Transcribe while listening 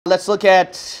let's look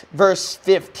at verse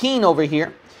 15 over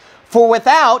here. For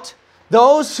without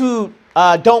those who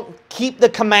don't keep the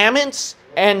commandments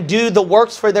and do the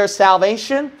works for their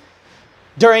salvation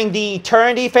during the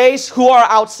eternity phase, who are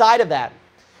outside of that?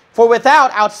 For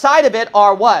without, outside of it,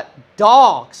 are what?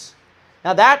 Dogs.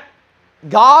 Now that,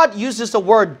 God uses the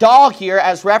word dog here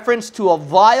as reference to a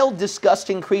vile,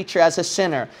 disgusting creature as a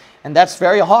sinner. And that's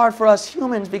very hard for us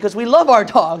humans because we love our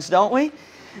dogs, don't we?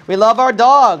 We love our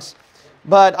dogs.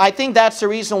 But I think that's the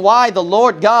reason why the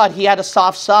Lord God, He had a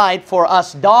soft side for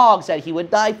us dogs, that He would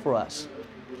die for us.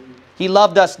 He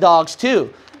loved us dogs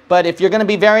too. But if you're going to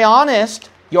be very honest,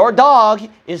 your dog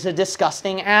is a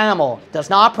disgusting animal. Does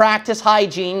not practice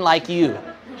hygiene like you.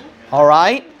 All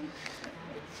right?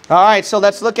 All right, so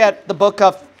let's look at the book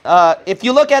of, if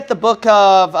you look at the book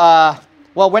of,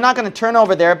 well, we're not going to turn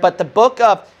over there, but the book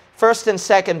of 1st and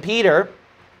 2nd Peter.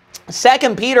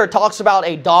 2nd Peter talks about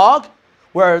a dog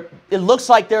where it looks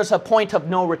like there's a point of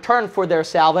no return for their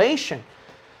salvation.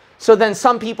 So then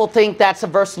some people think that's a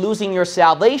verse losing your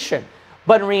salvation.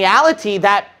 But in reality,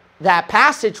 that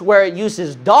passage where it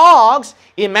uses dogs,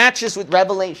 it matches with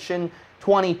Revelation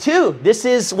 22. This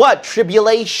is what?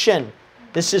 Tribulation.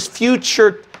 This is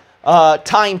future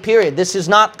time period. This is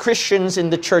not Christians in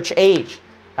the church age.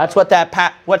 That's what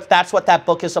that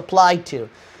book is applied to.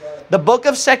 The book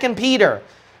of 2nd Peter,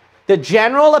 the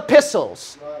general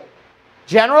epistles.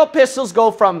 General epistles go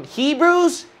from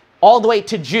Hebrews all the way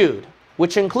to Jude,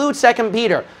 which includes 2nd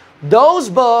Peter. Those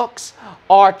books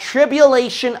are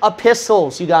tribulation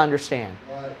epistles, you got to understand.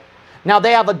 Now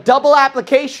they have a double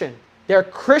application. They're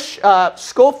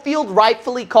Schofield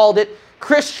rightfully called it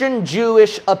Christian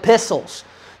Jewish epistles.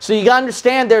 So you got to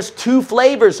understand there's two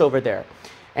flavors over there.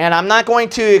 And I'm not going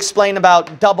to explain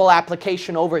about double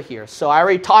application over here. So I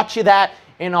already taught you that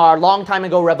in our long time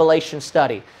ago Revelation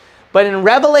study. But in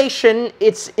Revelation,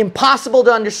 it's impossible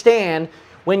to understand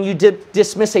when you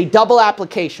dismiss a double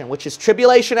application, which is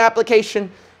tribulation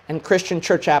application and Christian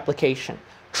church application.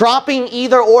 Dropping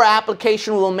either or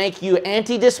application will make you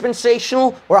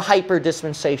anti-dispensational or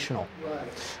hyper-dispensational. Right.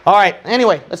 All right,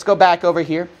 anyway, let's go back over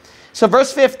here. So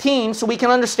verse 15, so we can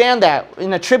understand that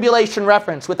in a tribulation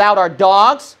reference, without our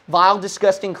dogs, vile,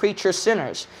 disgusting creatures,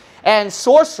 sinners, and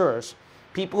sorcerers,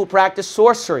 people who practice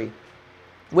sorcery,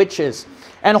 witches,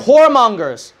 and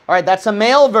whoremongers, all right, that's a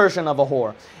male version of a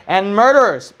whore, and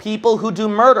murderers, people who do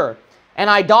murder, and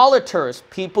idolaters,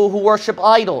 people who worship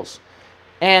idols.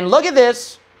 And look at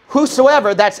this,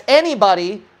 whosoever, that's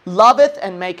anybody, loveth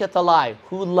and maketh a lie.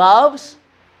 Who loves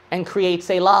and creates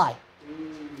a lie.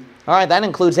 All right, that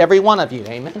includes every one of you,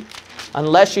 amen?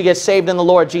 Unless you get saved in the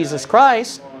Lord Jesus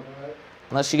Christ.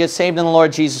 Unless you get saved in the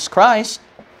Lord Jesus Christ.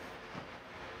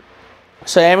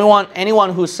 So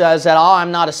anyone who says that, oh,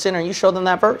 I'm not a sinner, you show them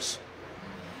that verse.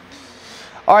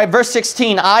 All right, verse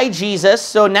 16, I, Jesus,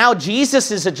 so now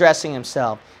Jesus is addressing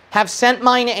himself, have sent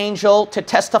mine angel to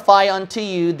testify unto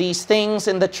you these things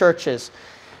in the churches.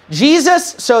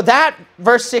 Jesus, so that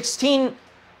verse 16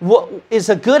 is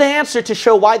a good answer to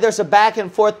show why there's a back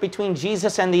and forth between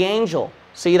Jesus and the angel.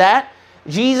 See that?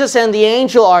 Jesus and the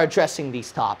angel are addressing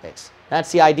these topics.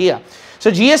 That's the idea. So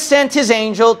Jesus sent his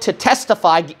angel to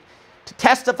testify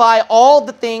all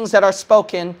the things that are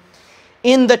spoken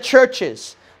in the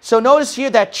churches. So notice here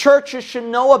that churches should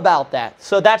know about that.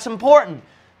 So that's important.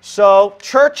 So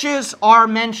churches are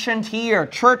mentioned here.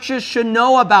 Churches should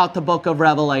know about the book of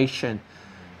Revelation.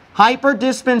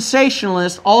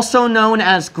 Hyper-dispensationalists, also known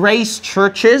as grace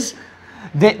churches,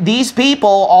 these people,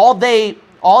 all they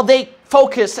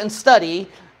focus and study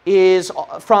is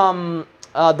from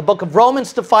the book of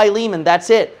Romans to Philemon.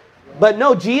 That's it. But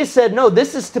no, Jesus said, no,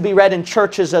 this is to be read in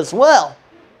churches as well.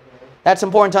 That's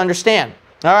important to understand.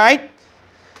 All right?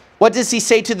 What does he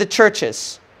say to the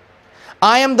churches?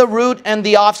 I am the root and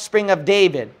the offspring of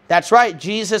David. That's right.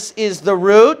 Jesus is the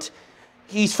root.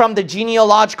 He's from the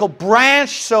genealogical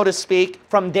branch, so to speak,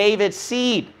 from David's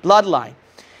seed, bloodline.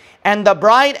 And the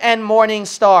bright and morning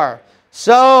star.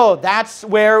 So that's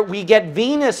where we get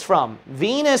Venus from.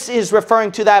 Venus is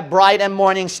referring to that bright and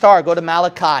morning star. Go to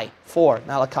Malachi 4.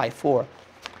 Malachi 4.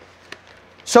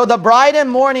 So the bright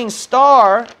and morning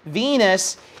star,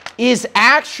 Venus, is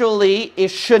actually, it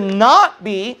should not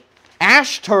be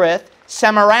Ashtoreth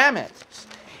Semiramis.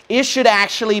 It should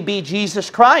actually be Jesus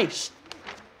Christ.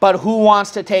 But who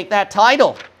wants to take that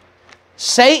title?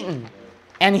 Satan.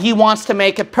 And he wants to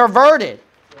make it perverted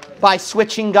by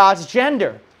switching God's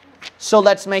gender. So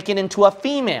let's make it into a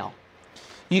female.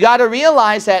 You got to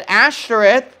realize that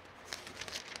Ashtoreth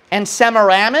and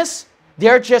Semiramis,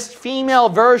 they're just female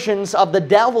versions of the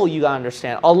devil, you got to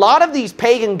understand. A lot of these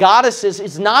pagan goddesses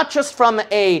is not just from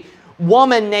a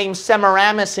woman named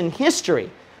Semiramis in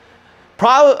history.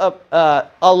 A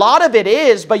lot of it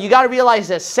is, but you got to realize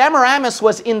that Semiramis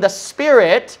was in the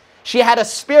spirit. She had a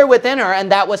spirit within her,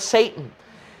 and that was Satan.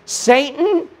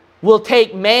 Satan will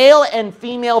take male and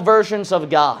female versions of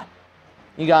God.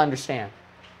 You got to understand.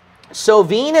 So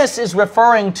Venus is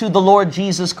referring to the Lord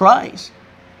Jesus Christ.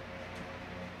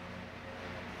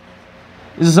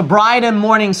 This is a bride and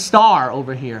morning star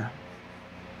over here.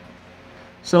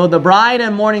 So the bride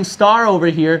and morning star over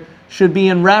here should be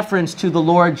in reference to the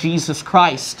Lord Jesus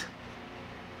Christ.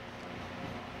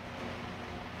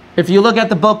 If you look at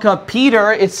the book of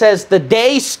Peter, it says, the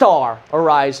day star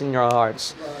arise in your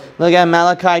hearts. Look at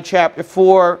Malachi chapter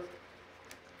 4.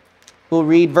 We'll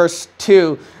read verse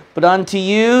 2. But unto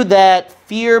you that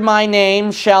fear my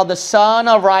name shall the Son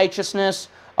of Righteousness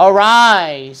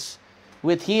arise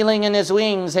with healing in his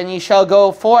wings, and ye shall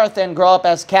go forth and grow up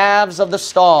as calves of the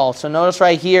stall. So notice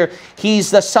right here, he's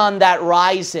the sun that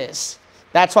rises.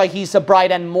 That's why he's the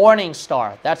bright and morning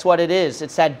star. That's what it is.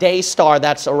 It's that day star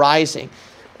that's arising.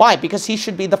 Why? Because he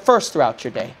should be the first throughout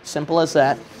your day. Simple as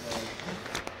that.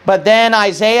 But then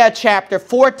Isaiah chapter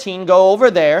 14, go over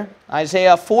there.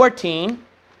 Isaiah 14.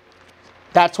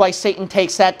 That's why Satan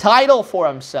takes that title for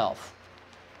himself.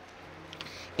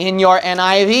 In your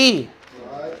NIV.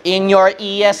 In your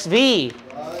ESV,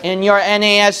 in your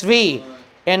NASV,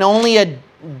 and only a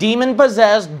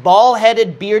demon-possessed,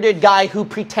 bald-headed, bearded guy who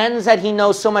pretends that he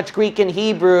knows so much Greek and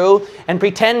Hebrew and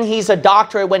pretend he's a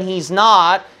doctorate when he's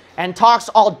not, and talks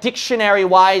all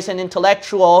dictionary-wise and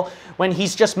intellectual when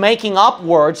he's just making up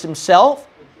words himself.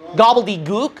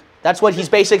 Gobbledygook, that's what he's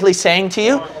basically saying to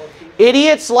you.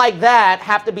 Idiots like that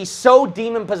have to be so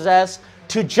demon-possessed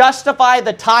to justify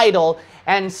the title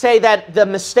and say that the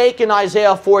mistake in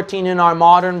Isaiah 14 in our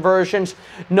modern versions,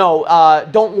 no,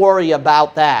 don't worry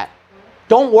about that.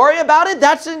 Don't worry about it.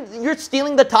 You're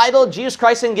stealing the title of Jesus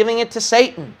Christ and giving it to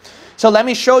Satan. So let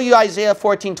me show you Isaiah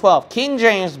 14:12. King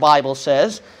James Bible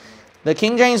says, the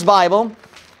King James Bible,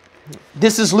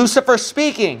 this is Lucifer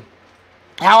speaking.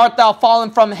 How art thou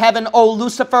fallen from heaven, O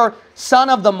Lucifer, son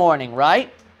of the morning,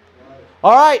 right?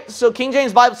 All right, so King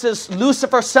James Bible says,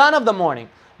 Lucifer, son of the morning.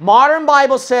 Modern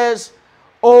Bible says,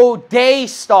 O day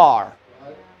star,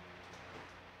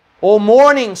 O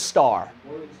morning star.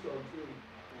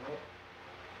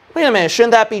 Wait a minute,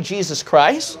 shouldn't that be Jesus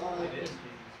Christ?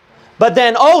 But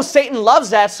then, oh, Satan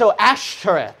loves that, so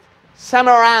Ashtoreth,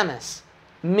 Semiramis,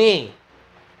 me.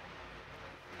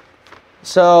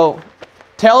 So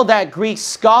tell that Greek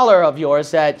scholar of yours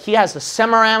that he has the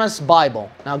Semiramis Bible.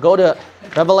 Now go to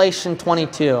Revelation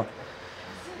 22.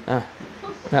 All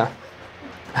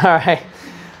right.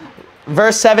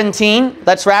 Verse 17,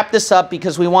 let's wrap this up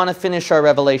because we want to finish our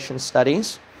Revelation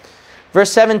studies.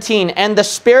 Verse 17, and the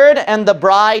Spirit and the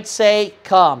bride say,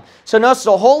 come. So notice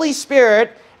the Holy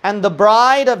Spirit and the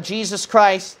bride of Jesus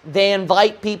Christ, they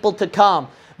invite people to come.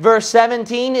 Verse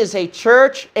 17 is a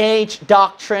church age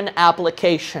doctrine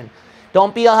application.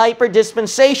 Don't be a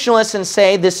hyper-dispensationalist and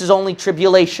say this is only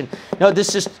tribulation. No,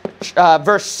 this is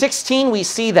verse 16, we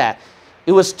see that.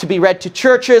 It was to be read to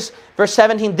churches. Verse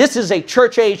 17, this is a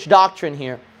church age doctrine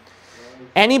here.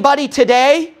 Anybody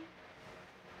today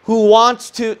who wants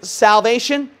to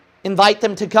salvation, invite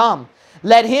them to come.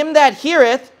 Let him that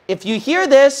heareth, if you hear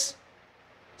this,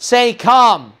 say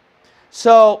come.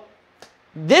 So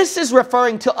this is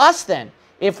referring to us then.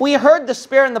 If we heard the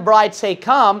Spirit and the bride say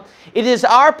come, it is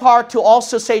our part to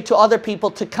also say to other people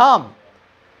to come.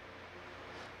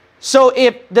 So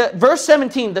if verse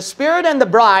 17, the Spirit and the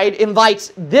bride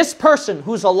invites this person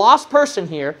who's a lost person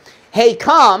here, hey,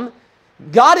 come,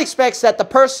 God expects that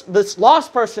this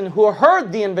lost person who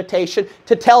heard the invitation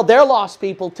to tell their lost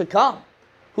people to come.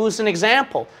 Who's an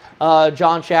example?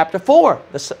 John chapter 4,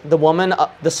 the woman,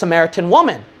 the Samaritan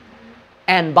woman.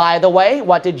 And by the way,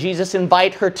 what did Jesus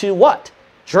invite her to? What?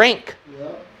 Drink. Yeah.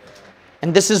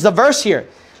 And this is the verse here.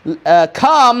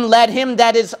 Come, let him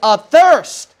that is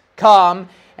athirst come,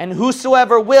 and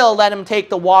whosoever will, let him take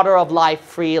the water of life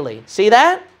freely. See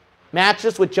that?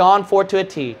 Matches with John 4 to a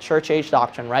T. Church age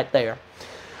doctrine right there.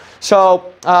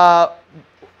 So,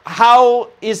 how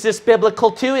is this biblical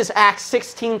too? Is Acts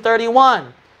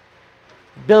 16:31.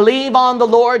 Believe on the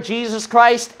Lord Jesus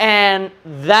Christ and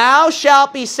thou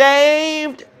shalt be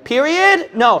saved.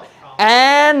 Period? No.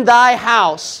 And thy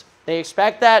house. They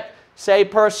expect that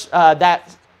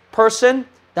person,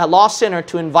 that lost sinner,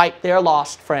 to invite their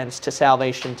lost friends to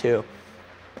salvation too.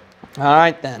 All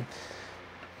right then.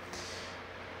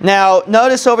 Now,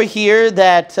 notice over here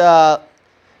that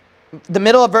the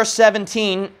middle of verse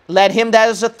 17, let him that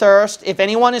is athirst, if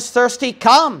anyone is thirsty,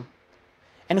 come.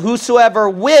 And whosoever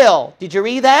will. Did you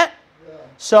read that? Yeah.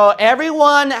 So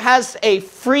everyone has a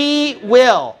free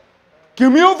will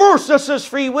give me a verse that says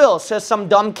free will, says some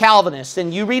dumb Calvinist.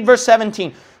 And you read verse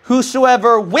 17.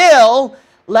 Whosoever will,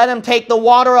 let him take the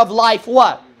water of life,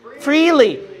 what?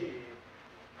 Freely.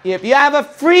 If you have a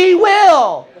free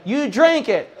will, you drink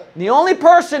it. The only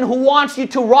person who wants you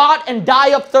to rot and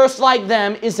die of thirst like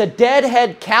them is a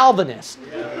deadhead Calvinist.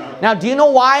 Now, do you know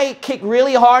why I kick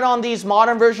really hard on these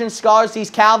modern version scholars,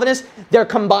 these Calvinists? They're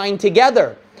combined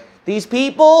together. These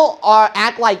people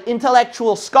act like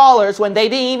intellectual scholars when they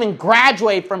didn't even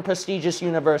graduate from prestigious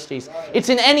universities. It's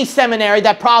in any seminary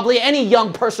that probably any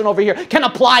young person over here can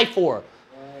apply for.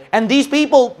 And these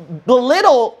people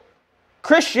belittle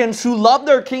Christians who love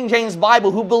their King James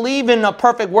Bible, who believe in a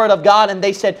perfect Word of God, and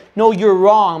they said, no, you're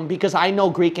wrong because I know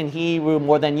Greek and Hebrew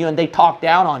more than you, and they talk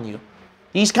down on you.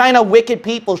 These kind of wicked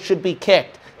people should be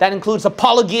kicked. That includes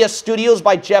Apologia Studios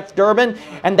by Jeff Durbin,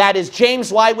 and that is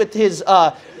James White with his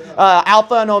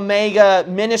Alpha and Omega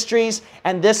Ministries,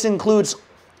 and this includes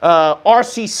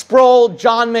R.C. Sproul,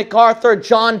 John MacArthur,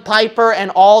 John Piper, and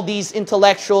all these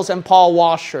intellectuals, and Paul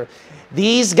Washer.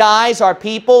 These guys are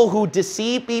people who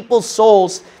deceive people's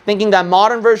souls thinking that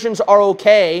modern versions are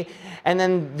okay, and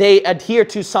then they adhere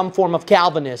to some form of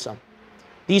Calvinism.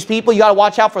 These people, you got to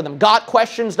watch out for them.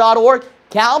 GotQuestions.org,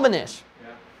 Calvinist.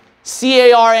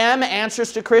 CARM,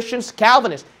 Answers to Christians,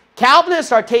 Calvinist.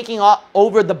 Calvinists are taking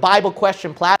over the Bible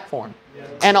Question platform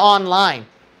and online.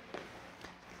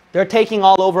 They're taking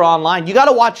all over online. You got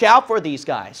to watch out for these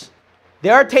guys.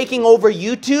 They're taking over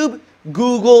YouTube,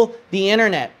 Google, the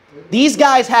internet. These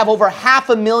guys have over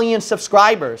 500,000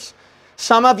 subscribers.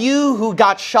 Some of you who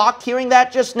got shocked hearing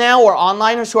that just now, or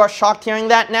onliners who are shocked hearing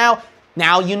that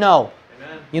now you know.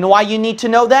 Amen. You know why you need to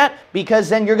know that? Because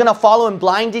then you're going to follow in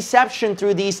blind deception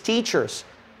through these teachers.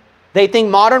 They think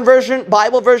modern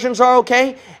Bible versions are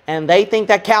okay, and they think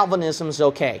that Calvinism is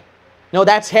okay. No,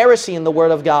 that's heresy in the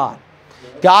Word of God.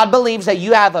 God believes that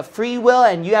you have a free will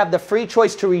and you have the free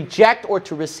choice to reject or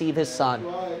to receive His Son.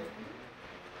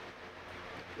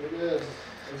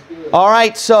 All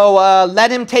right, so let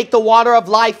him take the water of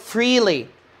life freely.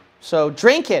 So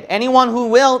drink it. Anyone who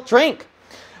will, drink.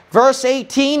 Verse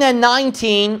 18 and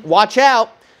 19, watch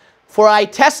out. For I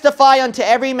testify unto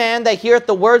every man that heareth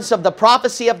the words of the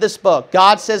prophecy of this book.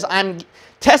 God says, I'm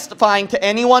testifying to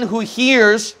anyone who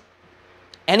hears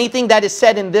anything that is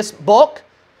said in this book,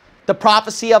 the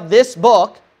prophecy of this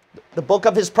book, the book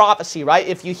of His prophecy, right?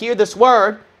 If you hear this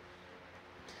word,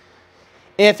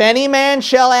 if any man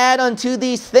shall add unto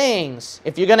these things,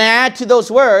 if you're going to add to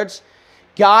those words,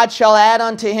 God shall add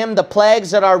unto him the plagues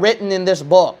that are written in this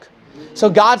book. So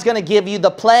God's going to give you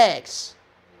the plagues.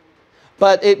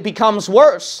 But it becomes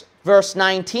worse. Verse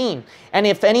 19. And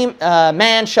if any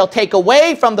man shall take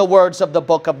away from the words of the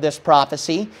book of this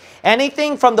prophecy,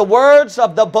 anything from the words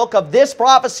of the book of this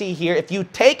prophecy here, if you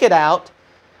take it out,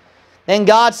 then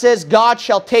God says God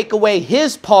shall take away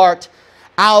His part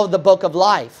out of the book of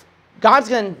life. God's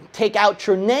going to take out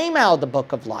your name out of the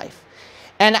book of life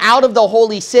and out of the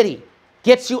holy city.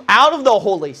 Gets you out of the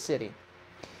holy city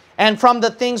and from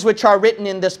the things which are written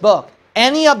in this book.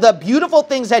 Any of the beautiful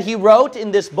things that He wrote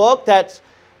in this book that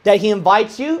He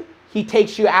invites you, He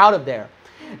takes you out of there.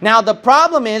 Now the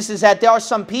problem is that there are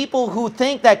some people who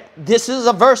think that this is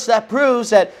a verse that proves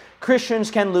that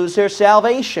Christians can lose their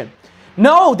salvation.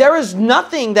 No, there is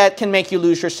nothing that can make you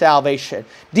lose your salvation.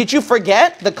 Did you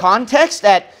forget the context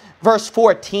at verse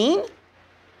 14?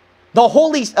 The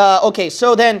holy, okay,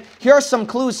 so then here are some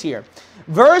clues here.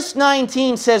 Verse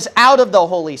 19 says out of the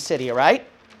holy city, right?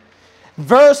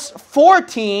 Verse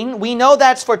 14, we know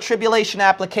that's for tribulation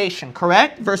application,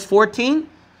 correct? Verse 14,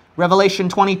 Revelation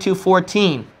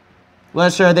 22:14.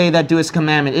 Blessed are they that do His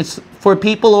commandment. It's for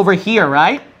people over here,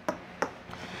 right?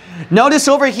 Notice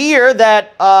over here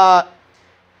that,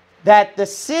 that the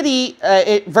city,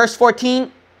 verse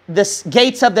 14, the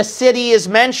gates of the city is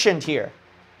mentioned here.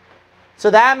 So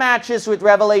that matches with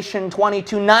Revelation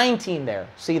 22:19 there.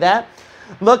 See that?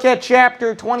 Look at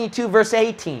chapter 22, verse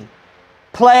 18.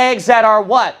 Plagues that are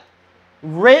what?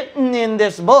 Written in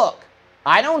this book.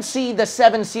 I don't see the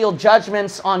 7 sealed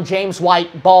judgments on James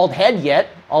White bald head yet,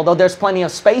 although there's plenty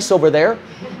of space over there.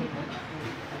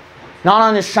 Not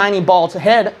on his shiny bald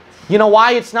head. You know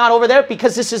why it's not over there?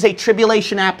 Because this is a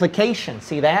tribulation application.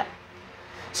 See that?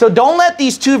 So don't let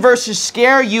these 2 verses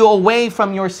scare you away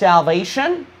from your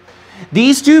salvation.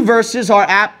 These 2 verses are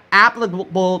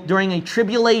applicable during a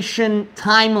tribulation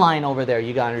timeline over there.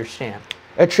 You got to understand.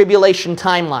 A tribulation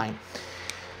timeline.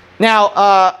 Now,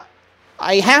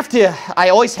 I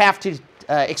always have to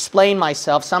explain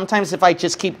myself. Sometimes if I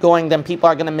just keep going, then people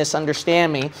are going to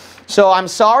misunderstand me. So I'm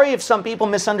sorry if some people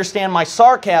misunderstand my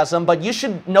sarcasm, but you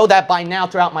should know that by now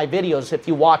throughout my videos if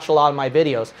you watch a lot of my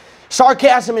videos.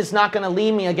 Sarcasm is not going to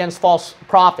lead me against false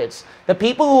prophets. The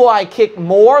people who I kick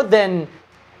more than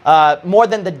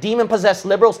the demon-possessed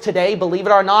liberals today, believe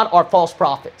it or not, are false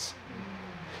prophets.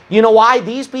 You know why?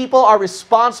 These people are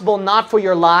responsible not for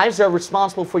your lives, they're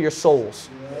responsible for your souls.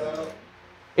 Yeah.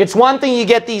 It's one thing you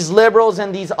get these liberals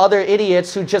and these other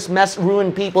idiots who just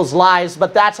ruin people's lives,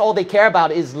 but that's all they care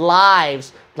about is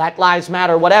lives. Black Lives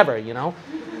Matter, whatever, you know.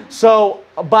 So,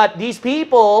 but these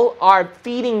people are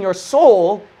feeding your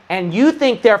soul, and you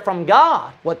think they're from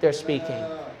God, what they're speaking.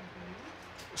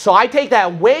 So I take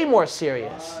that way more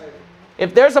serious.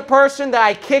 If there's a person that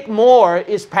I kick more,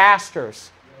 is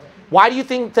pastors. Why do you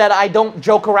think that I don't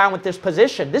joke around with this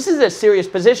position? This is a serious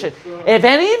position. If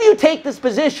any of you take this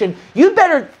position, you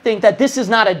better think that this is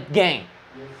not a game.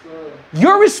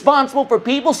 You're responsible for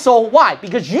people's soul. Why?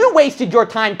 Because you wasted your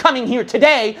time coming here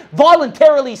today,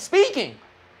 voluntarily speaking.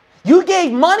 You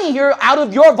gave money here out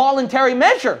of your voluntary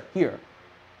measure here.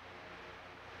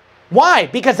 Why?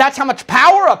 Because that's how much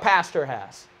power a pastor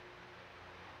has.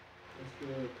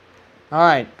 All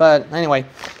right, but anyway.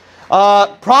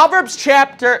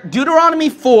 Deuteronomy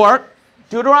 4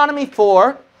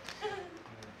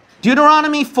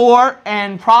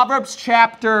 and Proverbs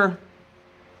chapter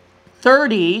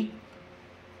 30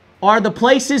 are the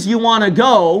places you want to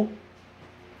go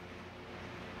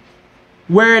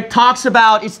where it talks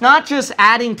about, it's not just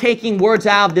taking words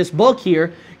out of this book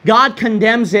here. God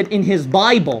condemns it in His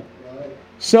Bible.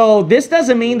 So this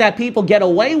doesn't mean that people get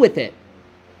away with it.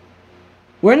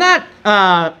 We're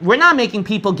not making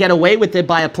people get away with it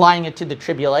by applying it to the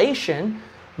tribulation.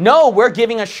 No, we're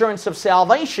giving assurance of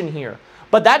salvation here.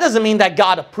 But that doesn't mean that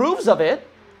God approves of it.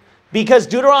 Because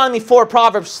Deuteronomy 4,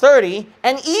 Proverbs 30,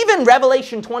 and even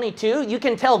Revelation 22, you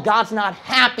can tell God's not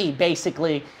happy,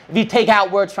 basically, if you take out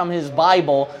words from His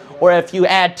Bible or if you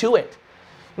add to it.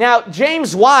 Now,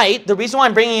 James White, the reason why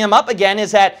I'm bringing him up again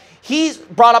is that he's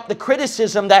brought up the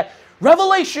criticism that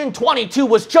Revelation 22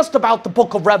 was just about the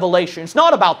book of Revelation. It's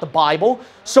not about the Bible.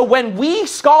 So when we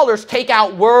scholars take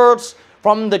out words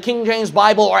from the King James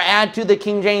Bible or add to the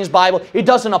King James Bible, it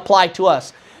doesn't apply to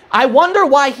us. I wonder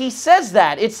why he says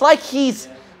that. It's like he's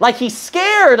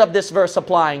scared of this verse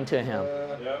applying to him.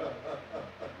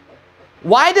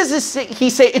 Why does he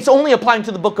say it's only applying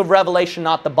to the book of Revelation,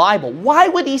 not the Bible? Why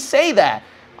would he say that?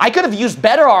 I could have used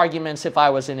better arguments if I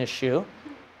was in his shoe.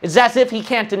 It's as if he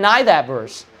can't deny that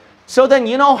verse. So then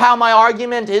you know how my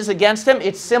argument is against him?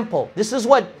 It's simple. This is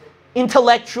what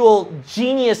intellectual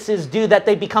geniuses do, that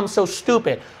they become so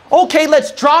stupid. Okay,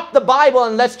 let's drop the Bible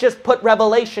and let's just put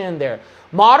Revelation in there.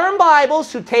 Modern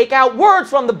Bibles who take out words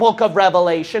from the book of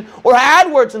Revelation or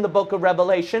add words in the book of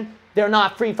Revelation, they're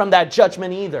not free from that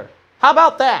judgment either. How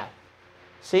about that?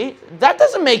 See, that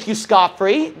doesn't make you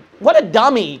scot-free. What a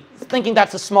dummy, thinking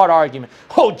that's a smart argument.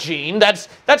 Oh, Gene, that's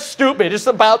stupid. It's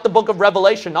about the book of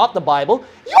Revelation, not the Bible.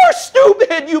 You're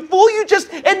stupid, you fool. You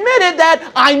just admitted that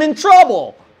I'm in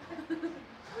trouble.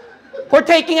 We're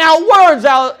taking out words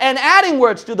and adding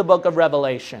words to the book of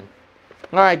Revelation.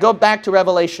 All right, go back to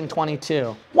Revelation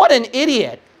 22. What an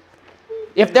idiot.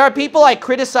 If there are people I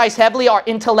criticize heavily, are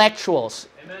intellectuals.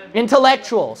 Amen.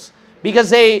 Intellectuals.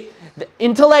 Because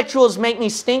intellectuals make me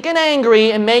stinking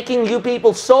angry and making you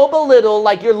people so belittled,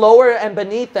 like you're lower and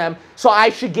beneath them, so I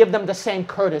should give them the same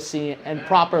courtesy and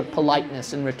proper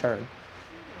politeness in return.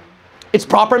 It's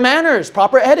proper manners,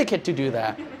 proper etiquette to do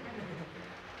that.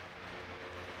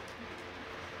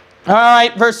 All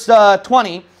right, verse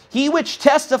 20. He which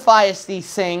testifies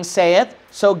these things saith,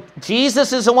 so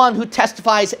Jesus is the one who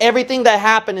testifies everything that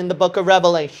happened in the book of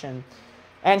Revelation.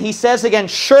 And he says again,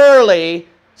 surely,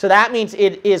 so that means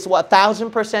it is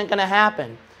 1,000% going to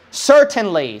happen.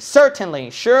 Certainly,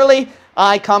 surely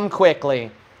I come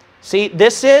quickly. See,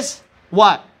 this is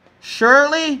what?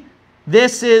 Surely,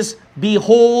 this is,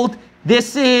 behold,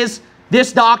 this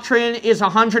doctrine is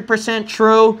 100%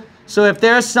 true. So if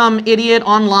there's some idiot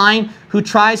online who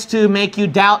tries to make you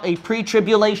doubt a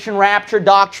pre-tribulation rapture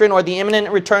doctrine or the imminent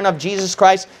return of Jesus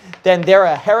Christ, then they're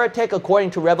a heretic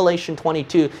according to Revelation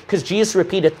 22, because Jesus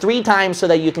repeated 3 times so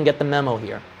that you can get the memo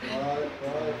here.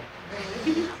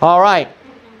 All right.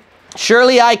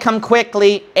 Surely I come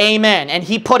quickly. Amen. And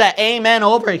he put an amen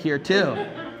over here too.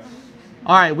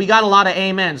 All right, we got a lot of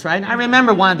amens, right? I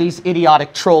remember one of these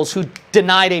idiotic trolls who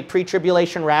denied a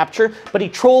pre-tribulation rapture, but he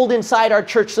trolled inside our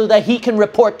church so that he can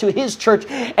report to his church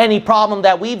any problem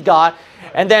that we've got.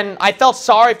 And then I felt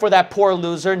sorry for that poor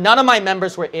loser. None of my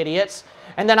members were idiots.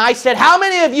 And then I said, how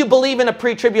many of you believe in a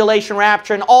pre-tribulation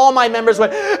rapture? And all my members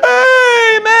went,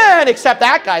 amen, except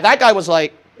that guy. That guy was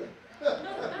like,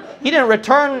 he didn't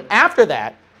return after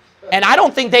that. And I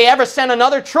don't think they ever sent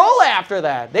another troll after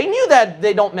that. They knew that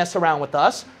they don't mess around with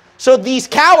us. So these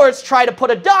cowards try to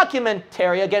put a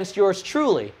documentary against yours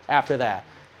truly after that.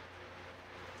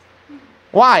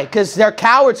 Why? Because they're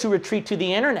cowards who retreat to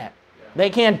the internet.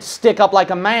 They can't stick up like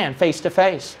a man face to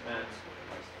face.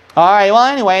 All right, well,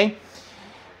 anyway,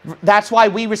 that's why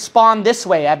we respond this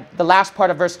way at the last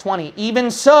part of verse 20. Even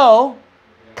so,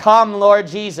 come, Lord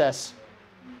Jesus.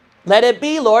 Let it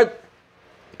be, Lord.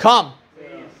 Come.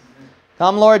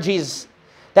 Come, Lord Jesus.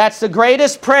 That's the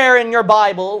greatest prayer in your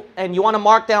Bible, and you want to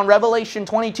mark down Revelation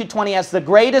 22:20 as the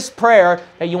greatest prayer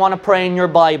that you want to pray in your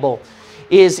Bible,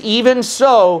 is even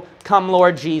so, come,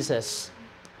 Lord Jesus.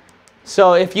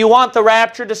 So if you want the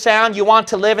rapture to sound, you want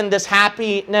to live in this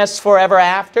happiness forever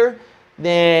after,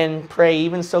 then pray,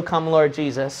 even so, come, Lord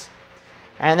Jesus.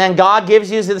 And then God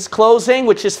gives you this closing,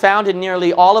 which is found in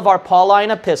nearly all of our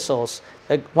Pauline epistles.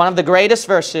 One of the greatest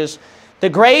verses. The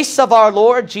grace of our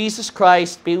Lord Jesus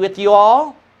Christ be with you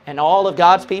all. And all of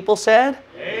God's people said?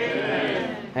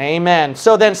 Amen. Amen.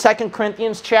 So then 2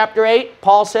 Corinthians chapter 8,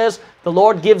 Paul says, the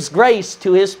Lord gives grace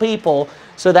to His people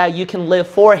so that you can live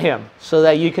for Him, so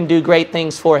that you can do great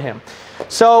things for Him.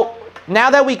 So now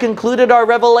that we concluded our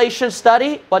Revelation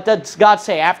study, what does God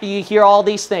say after you hear all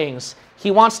these things?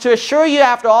 He wants to assure you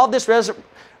after all this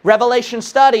Revelation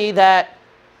study that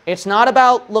it's not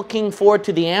about looking forward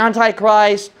to the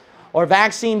Antichrist or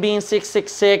vaccine being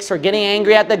 666 or getting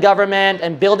angry at the government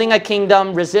and building a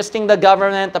kingdom, resisting the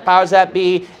government, the powers that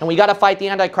be, and we got to fight the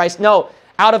Antichrist. No,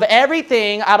 out of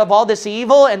everything, out of all this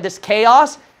evil and this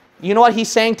chaos, you know what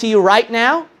He's saying to you right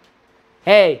now?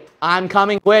 Hey, I'm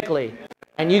coming quickly.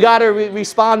 And you got to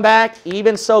respond back,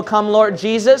 even so, come Lord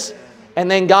Jesus.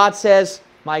 And then God says,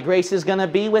 my grace is going to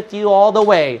be with you all the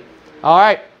way. All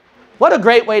right. What a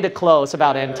great way to close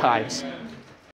about end times.